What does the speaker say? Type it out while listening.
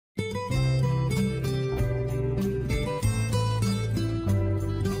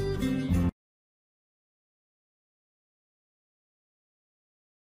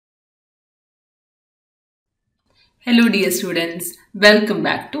Hello dear students, welcome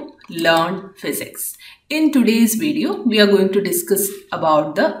back to Learn Physics. In today's video, we are going to discuss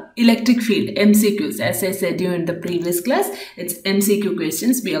about the electric field MCQs. As I said you in the previous class, it's MCQ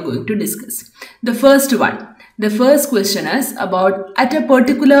questions we are going to discuss. The first question is about at a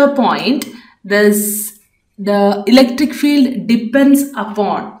particular point, the electric field depends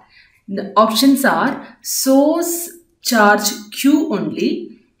upon. The options are source charge Q only,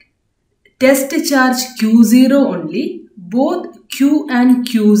 test charge Q0 only, both Q and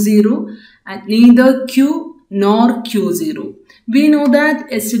Q0 and neither Q nor Q0. We know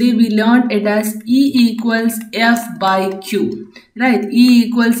that yesterday we learned it as E equals F by Q, right? E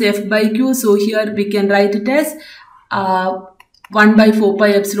equals F by Q. So here we can write it as 1 by 4 pi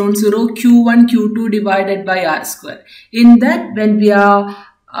epsilon 0 Q1 Q2 divided by R square. In that, when we are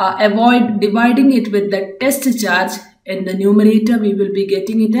avoid dividing it with the test charge, in the numerator, we will be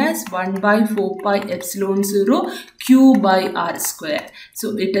getting it as 1 by 4 pi epsilon 0 Q by R square.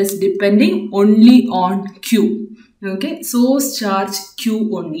 So, it is depending only on Q. Okay, source charge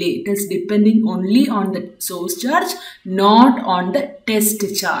Q only. It is depending only on the source charge, not on the test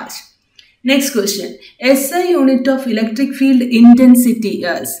charge. Next question. SI unit of electric field intensity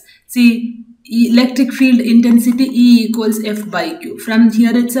is, see, electric field intensity E equals F by Q. From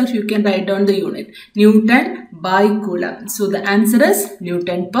here itself you can write down the unit, Newton by Coulomb. So the answer is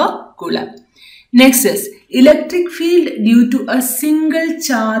Newton per Coulomb. Next is electric field due to a single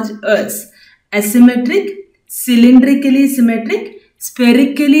charge is asymmetric, cylindrically symmetric,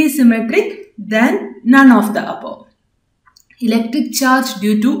 spherically symmetric, then none of the above. Electric field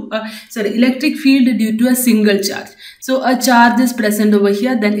due to a single charge. So a charge is present over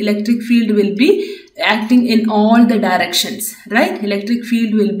here, then electric field will be acting in all the directions, right? Electric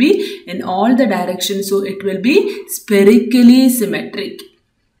field will be in all the directions, so it will be spherically symmetric.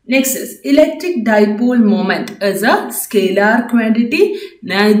 Next is electric dipole moment is a scalar quantity,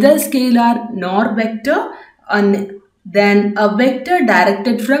 neither scalar nor vector, and then a vector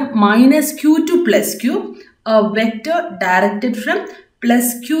directed from minus q to plus q, a vector directed from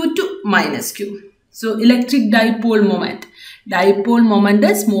plus q to minus q. So, electric dipole moment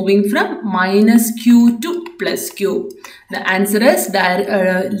is moving from minus q to plus q. The answer is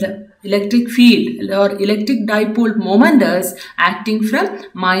the electric field or electric dipole moment is acting from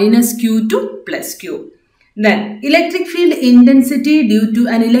minus q to plus q. Then, electric field intensity due to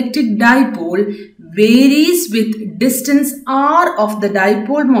an electric dipole varies with distance r of the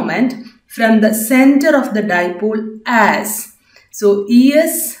dipole moment from the center of the dipole as. So, E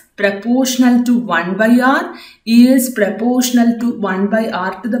is proportional to 1 by r, E is proportional to 1 by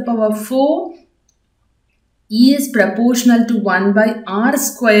r to the power 4, E is proportional to 1 by r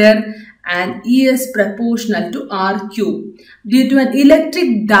square and E is proportional to r cube. Due to an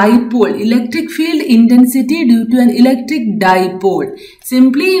electric dipole, electric field intensity due to an electric dipole.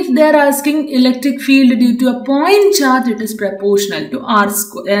 Simply if they are asking electric field due to a point charge, it is proportional to r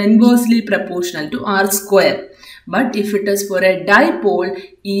square, inversely proportional to r square. But if it is for a dipole,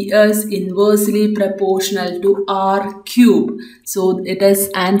 E is inversely proportional to r cube. So it is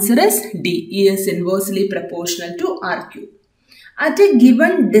answer is D. E is inversely proportional to r cube. At a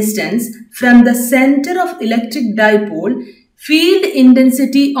given distance from the center of electric dipole, field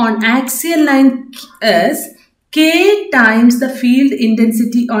intensity on axial line is K times the field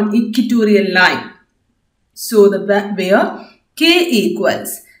intensity on equatorial line. So where K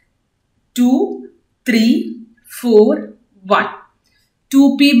equals 2, 3, 4, 1.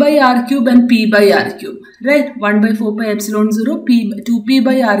 2p by r cube and p by r cube, right? 1 by 4 pi epsilon 0, 2p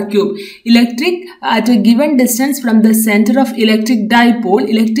by r cube. Electric at a given distance from the center of electric dipole,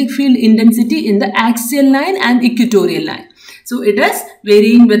 electric field intensity in the axial line and equatorial line. So it is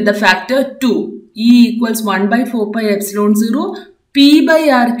varying with the factor 2. E equals 1 by 4 pi epsilon 0, p by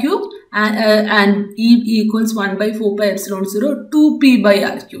r cube and E equals 1 by 4 pi epsilon 0, 2p by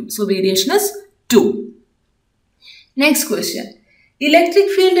r cube. So variation is 2. Next question. Electric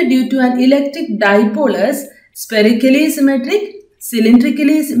field due to an electric dipole is spherically symmetric,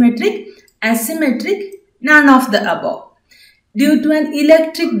 cylindrically symmetric, asymmetric, none of the above. Due to an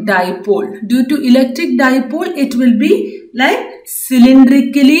electric dipole, it will be like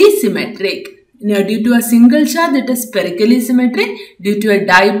cylindrically symmetric. Now, due to a single charge, it is spherically symmetric. Due to a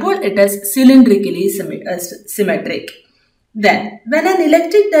dipole, it is cylindrically symmetric. Then, when an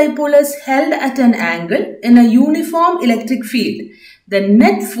electric dipole is held at an angle in a uniform electric field, the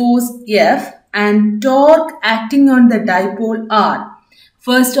net force F and torque acting on the dipole are.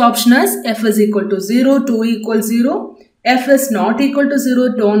 First option is F is equal to 0, tau equals 0. F is not equal to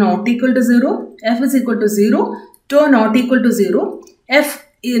 0, tau not equal to 0. F is equal to 0, tau not equal to 0. F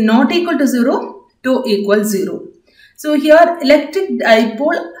is not equal to 0, tau equals 0. So here electric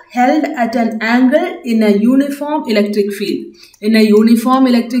dipole held at an angle in a uniform electric field. In a uniform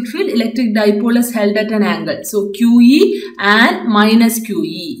electric field, electric dipole is held at an angle. So QE and minus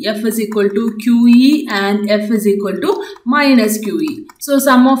QE. F is equal to QE and F is equal to minus QE. So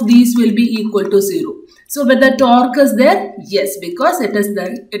sum of these will be equal to 0. So whether torque is there? Yes, because it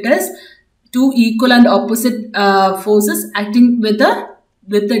is two equal and opposite forces acting with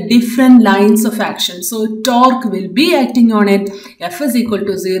the different lines of action. So torque will be acting on it. F is equal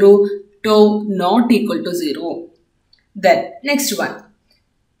to 0, tau not equal to 0. Then next one.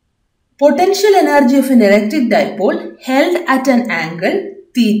 Potential energy of an electric dipole held at an angle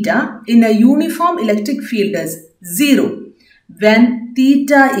theta in a uniform electric field is 0 when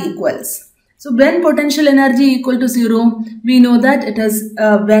theta equals. So when potential energy equal to 0, we know that it is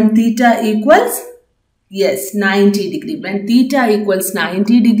when theta equals, yes, 90 degree. When theta equals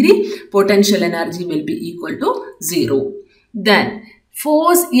 90 degree, potential energy will be equal to 0. Then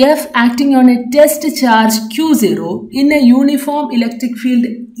force F acting on a test charge Q0 in a uniform electric field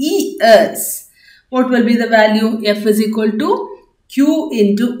E is. What will be the value? F is equal to Q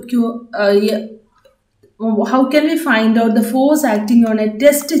into Q. How can we find out the force acting on a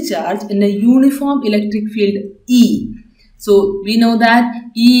test charge in a uniform electric field E? So we know that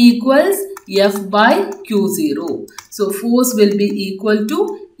E equals F by Q0. So force will be equal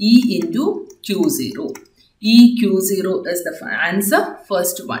to E into Q0. EQ0 is the answer,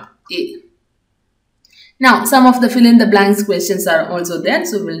 first one, A. Now, some of the fill in the blanks questions are also there.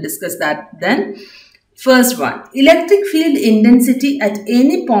 So we'll discuss that then. First one, electric field intensity at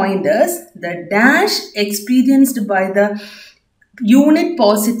any point is the dash experienced by the unit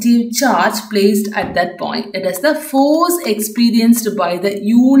positive charge placed at that point. It is the force experienced by the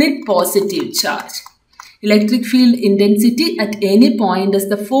unit positive charge. Electric field intensity at any point is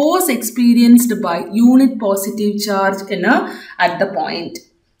the force experienced by unit positive charge at the point.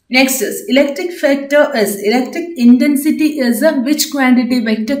 Next is electric intensity is a which quantity?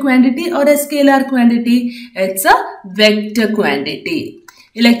 Vector quantity or a scalar quantity? It's a vector quantity.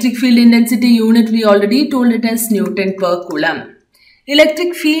 Electric field intensity unit we already told it as Newton per Coulomb.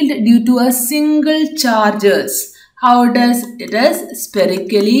 Electric field due to a single charges. How it is? It is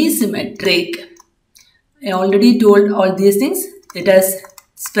spherically symmetric. I already told all these things. It is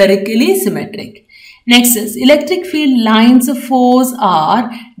spherically symmetric. Next is electric field lines of force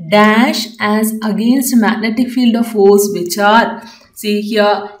are dash as against magnetic field of force which are, see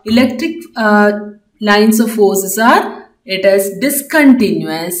here, electric lines of forces are, it is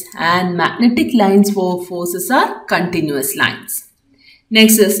discontinuous and magnetic lines for forces are continuous lines.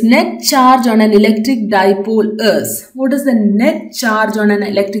 Next is net charge on an electric dipole is. What is the net charge on an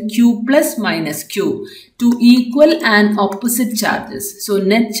electric Q plus minus Q? Two equal and opposite charges. So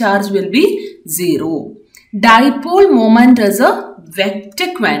net charge will be 0. Dipole moment is a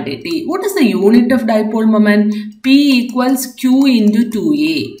vector quantity. What is the unit of dipole moment? P equals Q into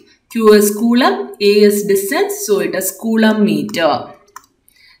 2A. Q is Coulomb, A is distance, so it is Coulomb meter.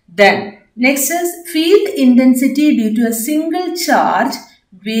 Then next is field intensity due to a single charge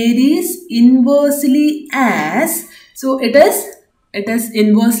varies inversely as, so it is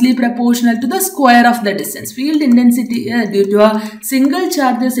inversely proportional to the square of the distance. Field intensity due to a single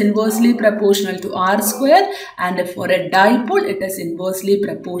charge is inversely proportional to R square, and for a dipole it is inversely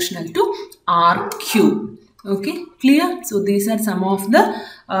proportional to R cube. Okay, clear? So these are some of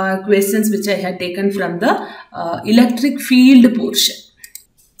the questions which I had taken from the electric field portion.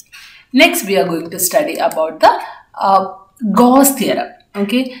 Next, we are going to study about the Gauss Theorem.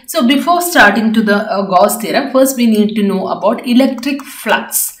 Okay, so before starting to the Gauss Theorem, first we need to know about electric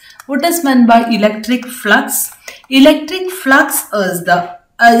flux. What is meant by electric flux? Electric flux is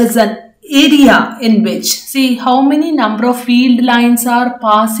an area in which, see how many number of field lines are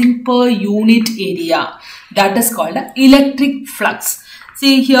passing per unit area. That is called electric flux.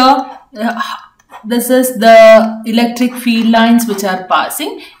 See here, this is the electric field lines which are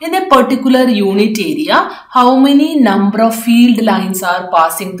passing in a particular unit area. How many number of field lines are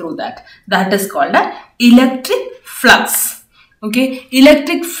passing through that? That is called an electric flux. Okay,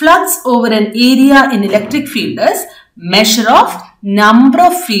 electric flux over an area in electric field is measure of number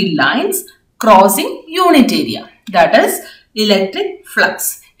of field lines crossing unit area. That is electric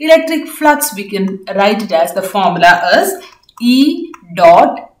flux. Electric flux, we can write it as, the formula is E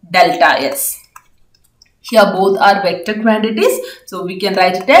dot delta S. Here both are vector quantities, so we can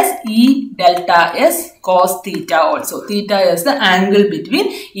write it as E delta S cos theta also. Theta is the angle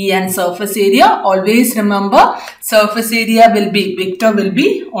between E and surface area. Always remember, surface area will be, vector will be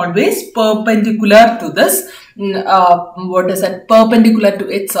always perpendicular to this, perpendicular to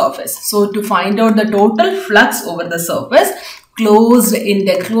its surface. So to find out the total flux over the surface, closed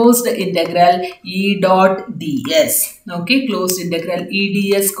integral E dot ds. Okay, closed integral E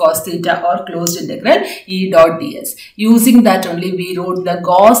ds cos theta or closed integral E dot ds. Using that only we wrote the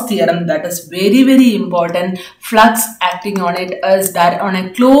Gauss theorem, that is very, very important. Flux acting on it is that on a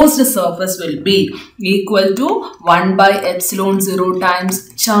closed surface will be equal to 1 by epsilon 0 times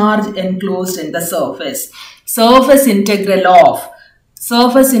charge enclosed in the surface. Surface integral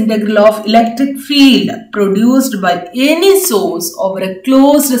of electric field produced by any source over a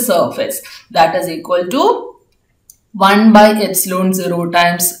closed surface, that is equal to 1 by epsilon 0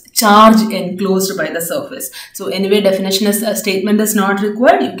 times charge enclosed by the surface. So anyway, definition is a statement is not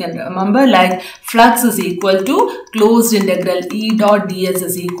required. You can remember like flux is equal to closed integral E dot ds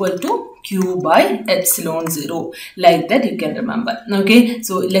is equal to Q by epsilon 0. Like that you can remember. Okay,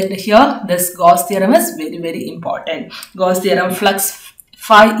 so here this Gauss theorem is very, very important. Gauss theorem, flux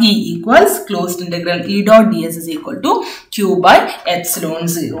phi E equals closed integral E dot ds is equal to Q by epsilon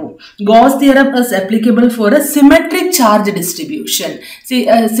 0. Gauss theorem is applicable for a symmetric charge distribution. See,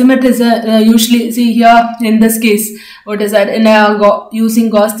 symmetry is usually, see here in this case, what is that? In a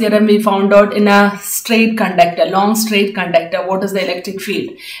using Gauss theorem, we found out in a straight conductor, long straight conductor, what is the electric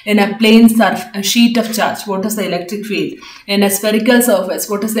field? In a plane sheet of charge, what is the electric field? In a spherical surface,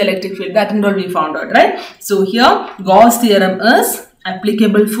 what is the electric field? That and all we found out, right? So here Gauss theorem is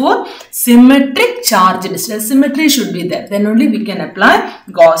applicable for symmetric charge distribution. Symmetry should be there, then only we can apply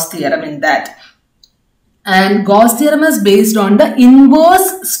Gauss theorem in that. And Gauss theorem is based on the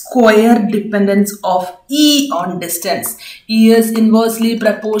inverse square dependence of E on distance. E is inversely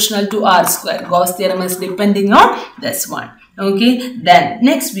proportional to R square. Gauss theorem is depending on this one. Okay, then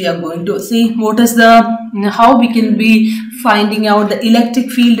next we are going to see what is the, how we can be finding out the electric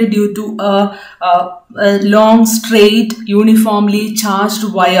field due to a long straight uniformly charged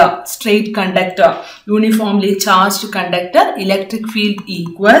wire, straight conductor, uniformly charged conductor. Electric field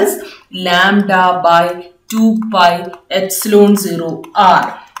equals lambda by 2 pi epsilon 0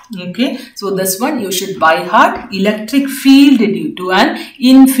 R. Okay, so this one you should by heart. Electric field due to an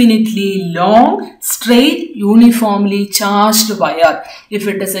infinitely long straight uniformly charged wire. If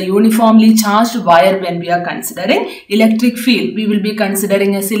it is a uniformly charged wire, when we are considering electric field, we will be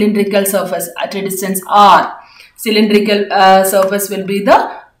considering a cylindrical surface at a distance R. Cylindrical surface will be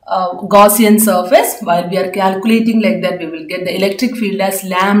the Gaussian surface. While we are calculating like that, we will get the electric field as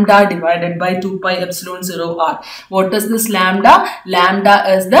lambda divided by 2 pi epsilon 0 R. What is this lambda? Lambda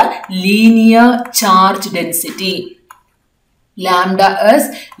is the linear charge density. Lambda is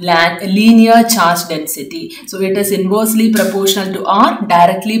linear charge density. So it is inversely proportional to R,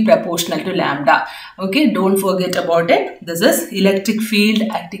 directly proportional to lambda. Okay, don't forget about it. This is electric field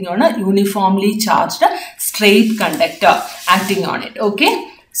acting on a uniformly charged straight conductor acting on it. Okay.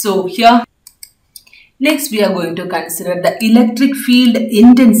 So here, next we are going to consider the electric field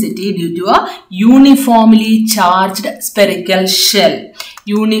intensity due to a uniformly charged spherical shell.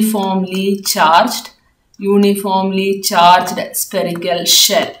 Uniformly charged spherical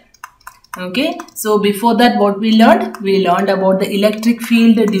shell. Okay, so before that what we learned? We learned about the electric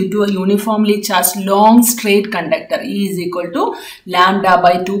field due to a uniformly charged long straight conductor. E is equal to lambda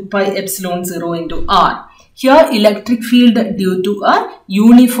by 2 pi epsilon 0 into R. Here electric field due to a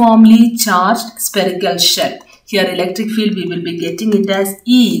uniformly charged spherical shell. Here electric field we will be getting it as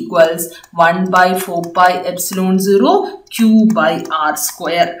E equals 1 by 4 pi epsilon 0 Q by R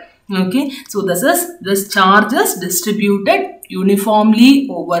square. Okay, so this charge is distributed uniformly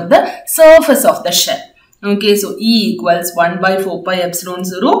over the surface of the shell. Okay, so E equals 1 by 4 pi epsilon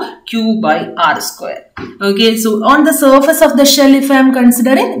 0 Q by R square. Okay, so on the surface of the shell, if I am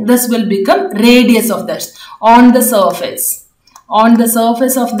considering, this will become radius of this. On the surface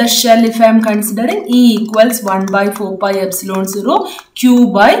of the shell, if I am considering, E equals 1 by 4 pi epsilon 0 Q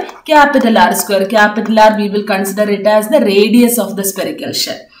by capital R square. Capital R we will consider it as the radius of the spherical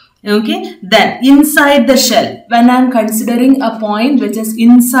shell. Okay, then inside the shell, when I am considering a point which is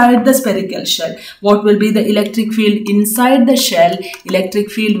inside the spherical shell, what will be the electric field inside the shell?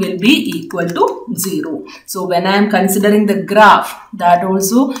 Electric field will be equal to 0. So when I am considering the graph, that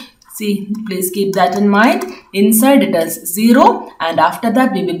also, see, please keep that in mind. Inside it is 0, and after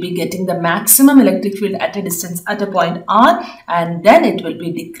that we will be getting the maximum electric field at a distance at a point R, and then it will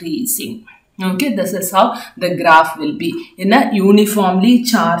be decreasing. Okay, this is how the graph will be in a uniformly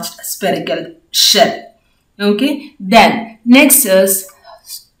charged spherical shell. Okay, then next is,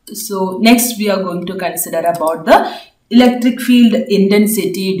 so next we are going to consider about the electric field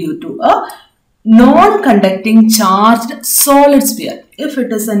intensity due to a non-conducting charged solid sphere. If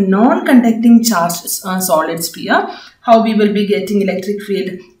it is a non-conducting charged solid sphere, how we will be getting electric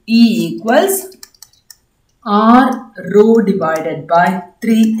field? E equals R rho divided by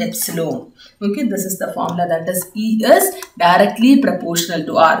 3 epsilon. Okay, this is the formula, that is E is directly proportional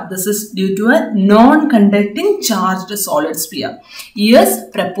to R. This is due to a non-conducting charged solid sphere. E is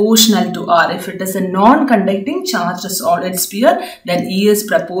proportional to R. If it is a non-conducting charged solid sphere, then E is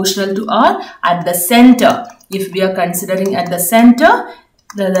proportional to R at the center. If we are considering at the center,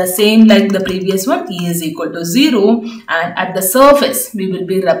 the same like the previous one, E is equal to 0, and at the surface we will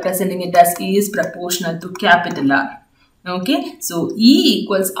be representing it as E is proportional to capital R. Okay, so E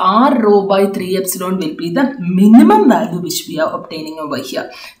equals R rho by 3 epsilon will be the minimum value which we are obtaining over here.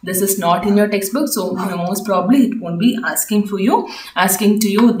 This is not in your textbook, so most probably it won't be asking to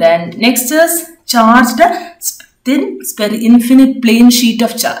you. Then next is charged thin infinite plane sheet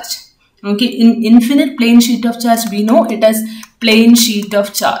of charge. Okay, in infinite plane sheet of charge, we know it as plane sheet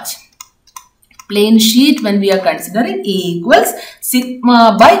of charge. Plane sheet, when we are considering, A equals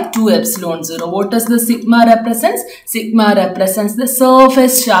sigma by 2 epsilon 0. What does the sigma represents? Sigma represents the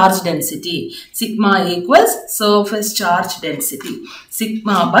surface charge density. Sigma equals surface charge density.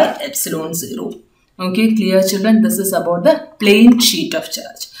 Sigma by epsilon 0. Okay, clear children? This is about the plane sheet of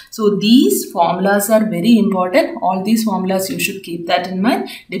charge. So these formulas are very important. All these formulas you should keep that in mind.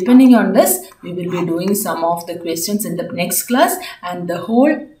 Depending on this, we will be doing some of the questions in the next class, and the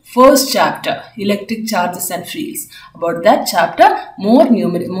whole first chapter, electric charges and fields. About that chapter, more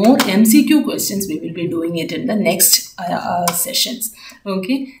MCQ questions we will be doing it in the next sessions.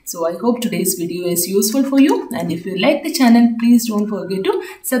 Okay, so I hope today's video is useful for you, and if you like the channel, please don't forget to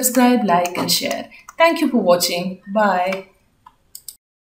subscribe, like and share. Thank you for watching. Bye.